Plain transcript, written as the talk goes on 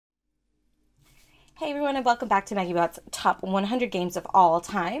Hey everyone, and welcome back to MaggieBot's Top 100 Games of All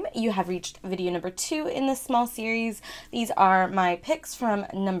Time. You have reached video number 2 in this small series. These are my picks from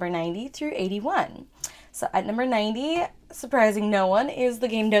number 90 through 81. So at number 90, surprising no one, is the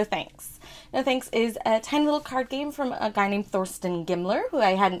game No Thanks. No Thanks is a tiny little card game from a guy named Thorsten Gimler, who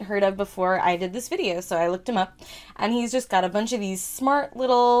I hadn't heard of before I did this video, so I looked him up. And he's just got a bunch of these smart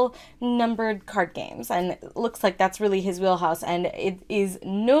little numbered card games, and it looks like that's really his wheelhouse, and it is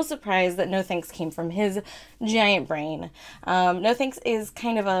no surprise that No Thanks came from his giant brain. No Thanks is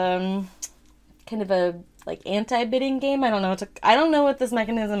kind of a like anti-bidding game. I don't know what this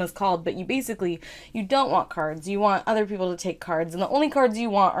mechanism is called, but you don't want cards. You want other people to take cards, and the only cards you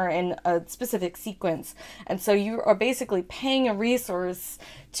want are in a specific sequence. And so you are basically paying a resource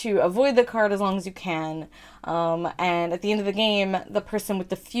to avoid the card as long as you can. And at the end of the game, the person with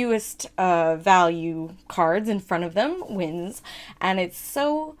the fewest value cards in front of them wins. And it's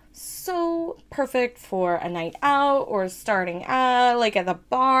so perfect for a night out or starting out, like at the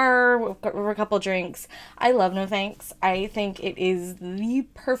bar with a couple drinks. I love No Thanks. I think it is the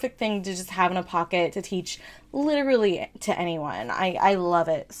perfect thing to just have in a pocket to teach literally to anyone. I love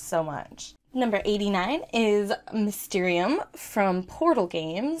it so much. Number 89 is Mysterium from Portal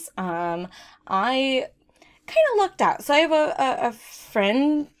Games. I kind of lucked out. So I have a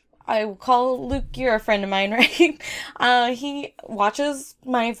friend. I will call Luke, you're a friend of mine, right? He watches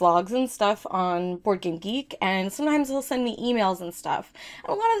my vlogs and stuff on Board Game Geek, and sometimes he'll send me emails and stuff. And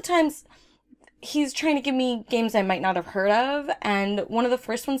a lot of the times, he's trying to give me games I might not have heard of, and one of the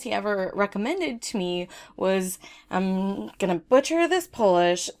first ones he ever recommended to me was, I'm gonna butcher this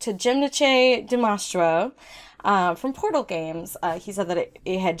Polish, Tajemnicze Domostwo, from Portal Games. He said that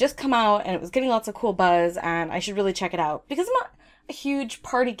it had just come out, and it was getting lots of cool buzz, and I should really check it out. Because I'm not a huge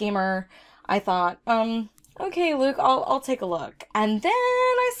party gamer, I thought, okay, Luke, I'll take a look. And then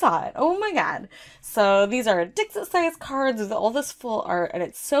I saw it. Oh my god. So these are Dixit-sized cards with all this full art, and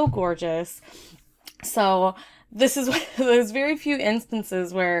it's so gorgeous. So this is one of those very few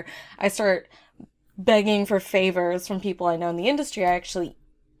instances where I start begging for favors from people I know in the industry. I actually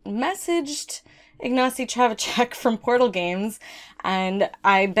messaged Ignacy Trzewiczek from Portal Games, and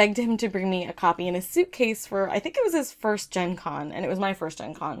I begged him to bring me a copy in a suitcase for, I think it was his first Gen Con, and it was my first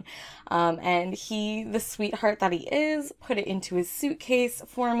Gen Con. And he, the sweetheart that he is, put it into his suitcase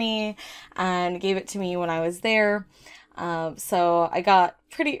for me and gave it to me when I was there. So I got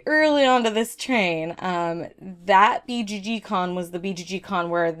pretty early onto this train. That BGG Con was the BGG Con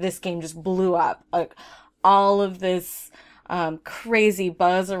where this game just blew up. Like, all of this crazy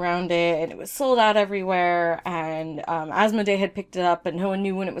buzz around it, and it was sold out everywhere, and Asmodee had picked it up, and no one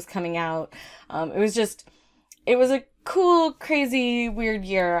knew when it was coming out. It was a cool, crazy, weird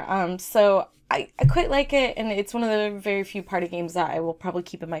year. So I quite like it, and it's one of the very few party games that I will probably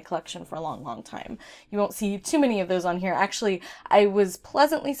keep in my collection for a long time. You won't see too many of those on here. Actually, I was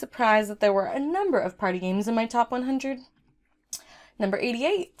pleasantly surprised that there were a number of party games in my top 100. Number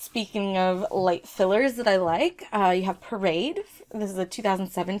 88, speaking of light fillers that I like, you have Parade. This is a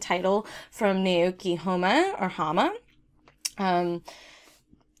 2007 title from Naoki Hama.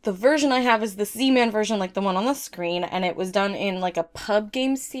 The version I have is the Z-Man version, like the one on the screen, and it was done in like a pub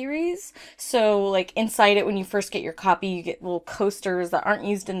game series. So like inside it, when you first get your copy, you get little coasters that aren't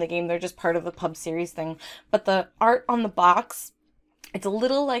used in the game. They're just part of the pub series thing. But the art on the box, it's a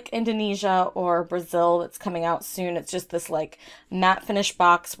little like Indonesia or Brazil that's coming out soon. It's just this like matte finish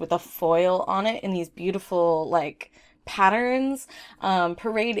box with a foil on it in these beautiful like patterns.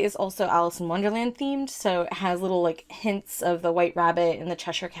 Parade is also Alice in Wonderland themed, so it has little like hints of the White Rabbit and the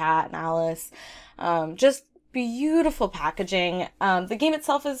Cheshire Cat and Alice. Just beautiful packaging. The game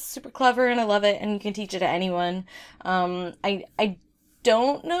itself is super clever, and I love it, and you can teach it to anyone. I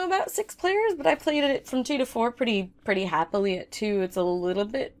don't know about 6 players, but I played it from 2 to 4 pretty happily. At 2, it's a little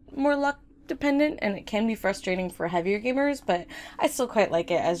bit more luck dependent, and it can be frustrating for heavier gamers, but I still quite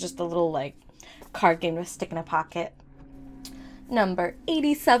like it as just a little like card game to stick in a pocket. Number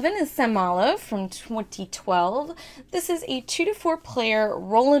 87 is St. Malo from 2012. This is a 2 to 4 player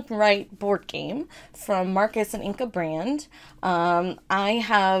roll and write board game from Marcus and Inca Brand. I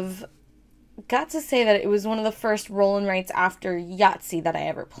have got to say that it was one of the first roll and writes after Yahtzee that I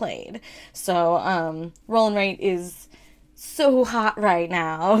ever played. So roll and write is so hot right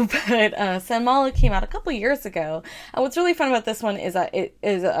now, but St. Malo came out a couple years ago. And what's really fun about this one is that it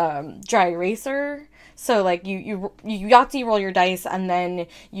is dry eraser. So like you Yahtzee roll your dice, and then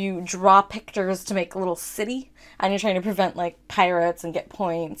you draw pictures to make a little city, and you're trying to prevent like pirates and get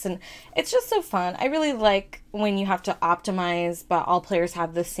points, and it's just so fun. I really like when you have to optimize, but all players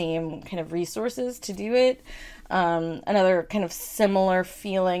have the same kind of resources to do it. Another kind of similar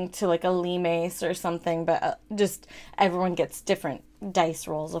feeling to like a Lee Mace or something, but just everyone gets different dice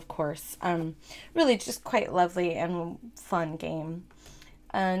rolls, of course. Really just quite lovely and fun game.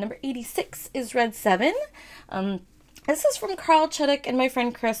 Number 86 is Red 7. This is from Carl Chudik and my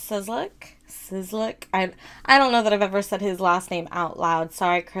friend Chris Cieslik. I don't know that I've ever said his last name out loud.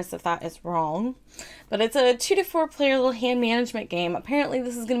 Sorry, Chris, if that is wrong. But it's a 2 to 4 player little hand management game. Apparently,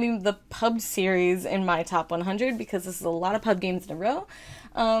 this is going to be the pub series in my top 100 because this is a lot of pub games in a row.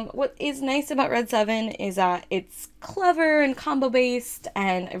 What is nice about Red 7 is that it's clever and combo based,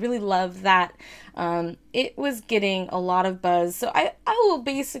 and I really love that. It was getting a lot of buzz, so I will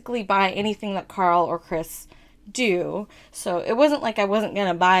basically buy anything that Carl or Chris do. So it wasn't like I wasn't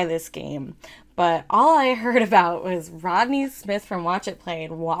gonna buy this game, but all I heard about was Rodney Smith from Watch It Play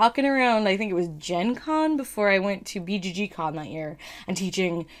and walking around, I think it was Gen Con before I went to BGG Con that year, and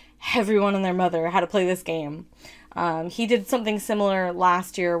teaching everyone and their mother how to play this game. He did something similar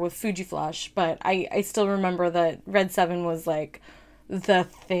last year with Fuji Flush, but I still remember that Red 7 was like the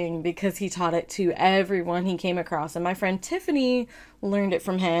thing because he taught it to everyone he came across, and my friend Tiffany learned it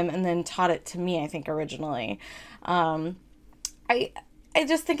from him and then taught it to me, I think, originally. I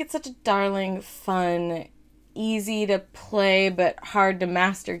just think it's such a darling, fun, easy to play but hard to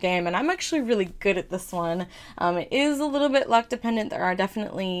master game, and I'm actually really good at this one. It is a little bit luck dependent. There are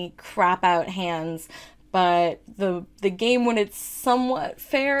definitely crap out hands, but the game, when it's somewhat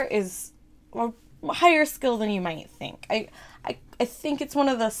fair, is a higher skill than you might think. I think it's one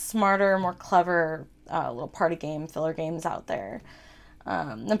of the smarter, more clever little party game filler games out there.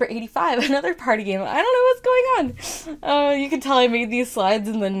 Number 85, another party game. I don't know what's going on. You can tell I made these slides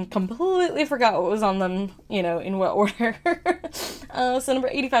and then completely forgot what was on them, in what order. So number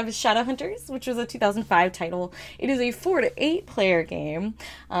 85 is Shadowhunters, which was a 2005 title. It is a 4 to 8 player game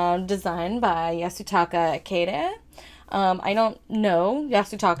designed by Yasutaka Ikeda. I don't know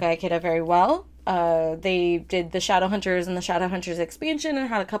Yasutaka Ikeda very well. They did the Shadowhunters and the Shadowhunters expansion and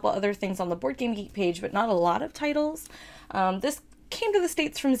had a couple other things on the Board Game Geek page, but not a lot of titles. This came to the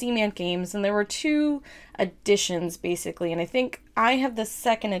States from Z-Man Games, and there were 2 editions basically, and I think I have the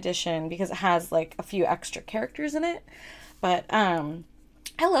second edition because it has like a few extra characters in it. But I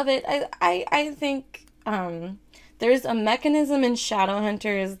love it. I think there's a mechanism in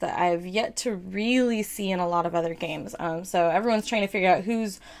Shadowhunters that I've yet to really see in a lot of other games. So everyone's trying to figure out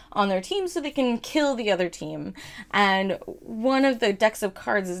who's on their team so they can kill the other team. And one of the decks of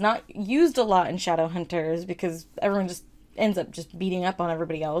cards is not used a lot in Shadowhunters because everyone just ends up just beating up on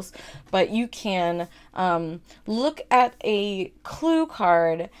everybody else. But you can look at a clue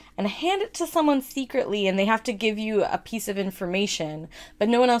card and hand it to someone secretly, and they have to give you a piece of information, but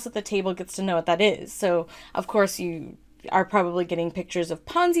no one else at the table gets to know what that is. So of course you are probably getting pictures of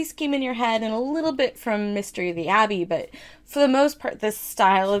Ponzi scheme in your head and a little bit from Mystery of the Abbey, but for the most part this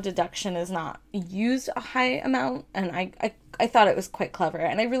style of deduction is not used a high amount, and I thought it was quite clever.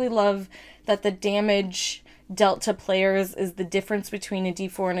 And I really love that the damage dealt to players is the difference between a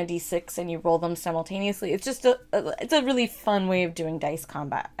d4 and a d6, and you roll them simultaneously. It's just it's a really fun way of doing dice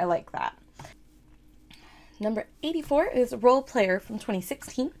combat. I like that. Number 84 is Role Player from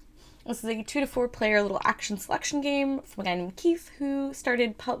 2016. This is a 2 to 4 player little action selection game from a guy named Keith who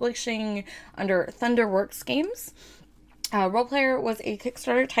started publishing under Thunderworks Games. Role Player was a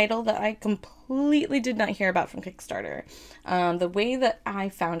Kickstarter title that I completely did not hear about from Kickstarter. The way that I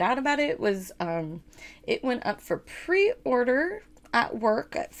found out about it was it went up for pre-order at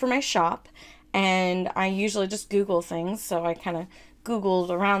work for my shop, and I usually just Google things, so I kind of Googled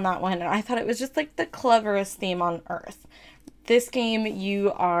around that one, and I thought it was just like the cleverest theme on earth. This game,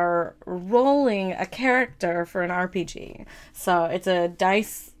 you are rolling a character for an RPG, so it's a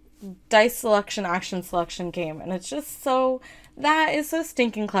dice selection, action selection game, and it's just that is so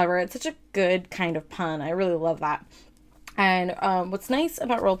stinking clever. It's such a good kind of pun. I really love that. And what's nice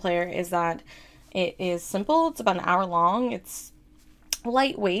about Role Player is that it is simple. It's about an hour long. It's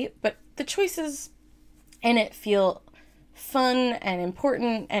lightweight, but the choices in it feel fun and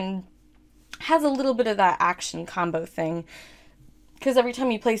important and has a little bit of that action combo thing. Because every time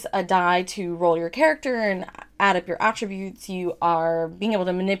you place a die to roll your character and add up your attributes, you are being able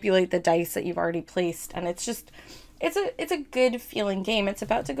to manipulate the dice that you've already placed. And it's just, it's a good feeling game. It's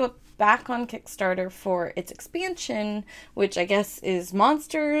about to go back on Kickstarter for its expansion, which I guess is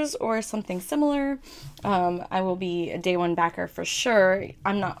Monsters or something similar. I will be a day one backer for sure.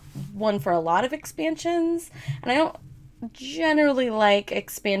 I'm not one for a lot of expansions, and I don't generally like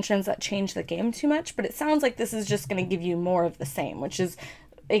expansions that change the game too much, but it sounds like this is just going to give you more of the same, which is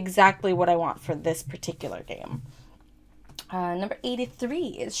exactly what I want for this particular game. Number 83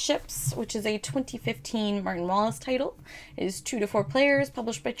 is Ships, which is a 2015 Martin Wallace title. It is 2 to 4 players,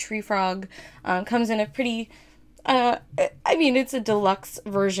 published by Tree Frog. Comes in a pretty, I mean, it's a deluxe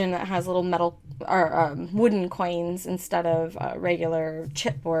version that has little metal or wooden coins instead of regular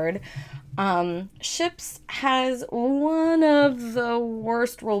chipboard. Ships has one of the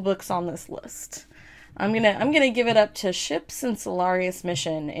worst rulebooks on this list. I'm gonna give it up to Ships and Solarius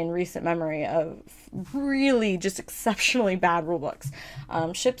Mission in recent memory of really just exceptionally bad rulebooks.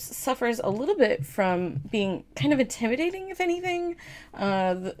 Ships suffers a little bit from being kind of intimidating, if anything.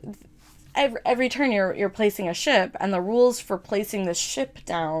 Every turn you're placing a ship, and the rules for placing the ship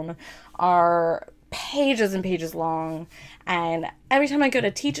down are pages and pages long, and every time I go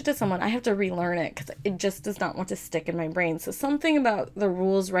to teach it to someone I have to relearn it because it just does not want to stick in my brain. So something about the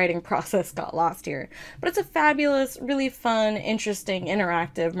rules writing process got lost here, but it's a fabulous, really fun, interesting,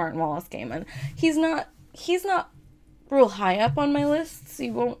 interactive Martin Wallace game, and he's not real high up on my lists.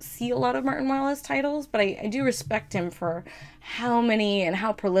 You won't see a lot of Martin Wallace titles, but I do respect him for how many and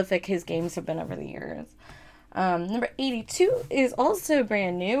how prolific his games have been over the years. Number 82 is also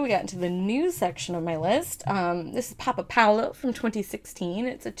brand new. We got into the new section of my list. This is Papa Paolo from 2016.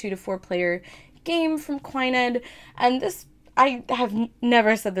 It's a 2 to 4 player game from Quined, and this, I have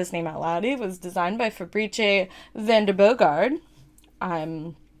never said this name out loud. It was designed by Fabrice van der Bogard.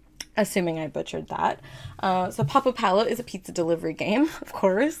 I'm assuming I butchered that. So Papa Paolo is a pizza delivery game, of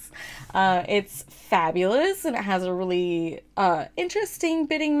course. It's fabulous, and it has a really interesting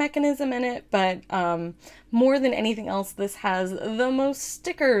bidding mechanism in it, but more than anything else, this has the most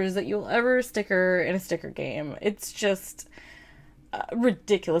stickers that you'll ever sticker in a sticker game. It's just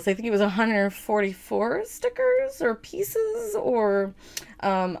ridiculous. I think it was 144 stickers or pieces, or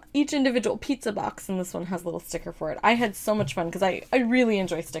each individual pizza box in this one has a little sticker for it. I had so much fun because I really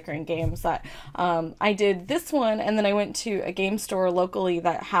enjoy stickering games that I did this one, and then I went to a game store locally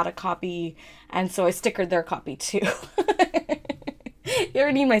that had a copy, and so I stickered their copy too. If you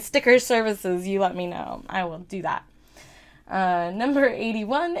ever need my sticker services, you let me know. I will do that. Number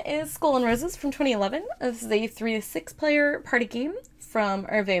 81 is Skull and Roses from 2011. This is a 3 to 6 player party game from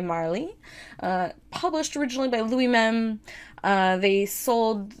Hervé Marly. Published originally by Louis Mem. They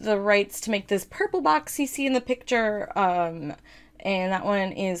sold the rights to make this purple box you see in the picture, and that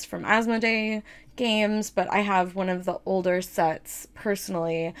one is from Asmodee Games, but I have one of the older sets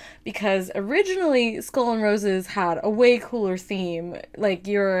personally because originally Skull and Roses had a way cooler theme. Like,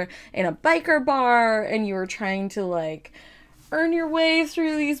 you're in a biker bar and you were trying to like earn your way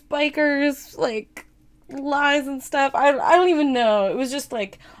through these bikers like lies and stuff. I don't even know. It was just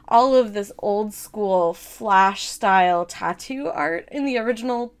like all of this old school Flash style tattoo art in the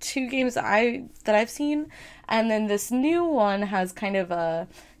original 2 games that I've seen, and then this new one has kind of a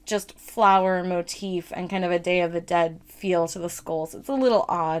just flower motif and kind of a Day of the Dead feel to the skulls. It's a little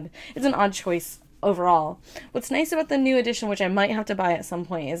odd. It's an odd choice overall. What's nice about the new edition, which I might have to buy at some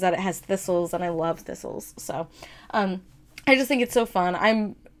point, is that it has thistles, and I love thistles. So I just think it's so fun.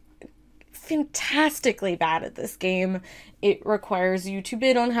 I'm fantastically bad at this game. It requires you to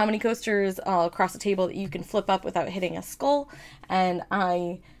bid on how many coasters across the table that you can flip up without hitting a skull, and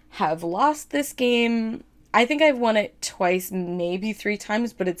I have lost this game. I think I've won it twice, maybe 3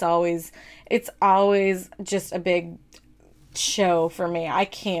 times, but it's always just a big show for me. I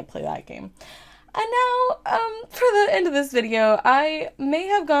can't play that game. And now, for the end of this video, I may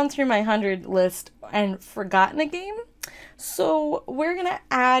have gone through my 100 list and forgotten a game. So we're gonna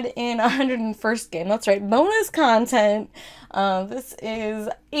add in a 101st game. That's right, bonus content. This is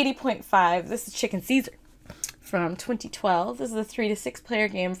 80.5. This is Chicken Caesar from 2012. This is a 3 to 6 player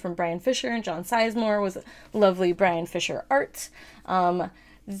game from Brian Fisher and John Sizemore. Was lovely Brian Fisher art.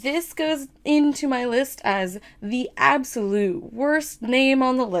 This goes into my list as the absolute worst name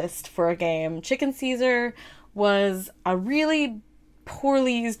on the list for a game. Chicken Caesar was a really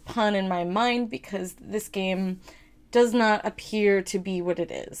poorly used pun in my mind because this game does not appear to be what it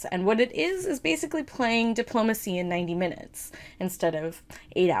is. And what it is basically playing diplomacy in 90 minutes instead of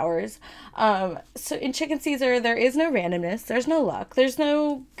 8 hours. So in Chicken Caesar, there is no randomness, there's no luck, there's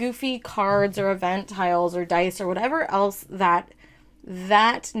no goofy cards or event tiles or dice or whatever else that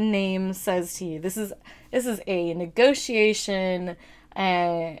name says to you. This is a negotiation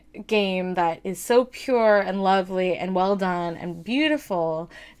game that is so pure and lovely and well done and beautiful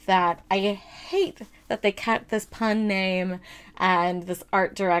that I hate that they kept this pun name and this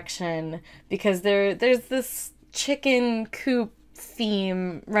art direction, because there's this chicken coop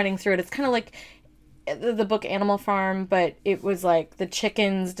theme running through it. It's kind of like the book Animal Farm, but it was like the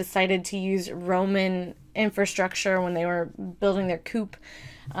chickens decided to use Roman infrastructure when they were building their coop,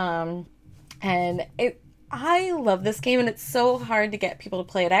 and I love this game, and it's so hard to get people to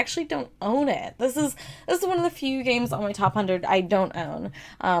play it. I actually don't own it. This is one of the few games on my top 100 I don't own.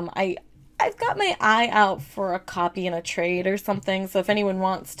 I've got my eye out for a copy in a trade or something, so if anyone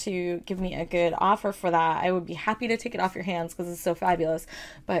wants to give me a good offer for that, I would be happy to take it off your hands because it's so fabulous.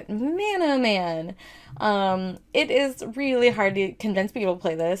 But man, oh man, it is really hard to convince people to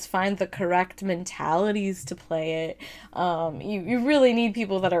play this, find the correct mentalities to play it. You really need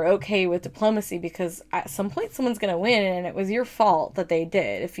people that are okay with diplomacy, because at some point someone's going to win, and it was your fault that they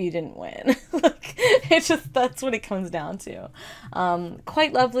did if you didn't win. Like, it's just, that's what it comes down to.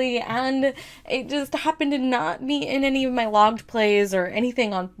 Quite lovely, and it just happened to not be in any of my logged plays or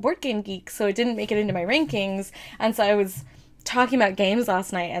anything on Board Game Geek, so it didn't make it into my rankings. And so I was talking about games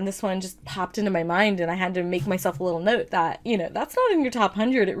last night, and this one just popped into my mind, and I had to make myself a little note that, you know, that's not in your top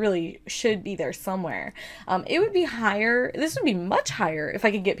 100. It really should be there somewhere. It would be higher. This would be much higher if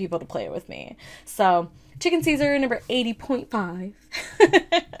I could get people to play it with me. So Chicken Caesar, number 80.5.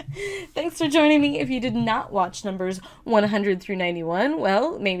 Thanks for joining me. If you did not watch numbers 100 through 91,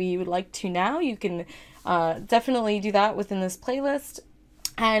 well, maybe you would like to now. You can definitely do that within this playlist.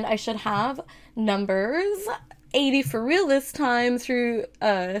 And I should have numbers 80 for real this time through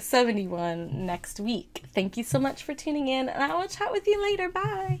 71 next week. Thank you so much for tuning in, and I will chat with you later.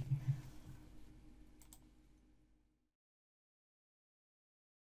 Bye.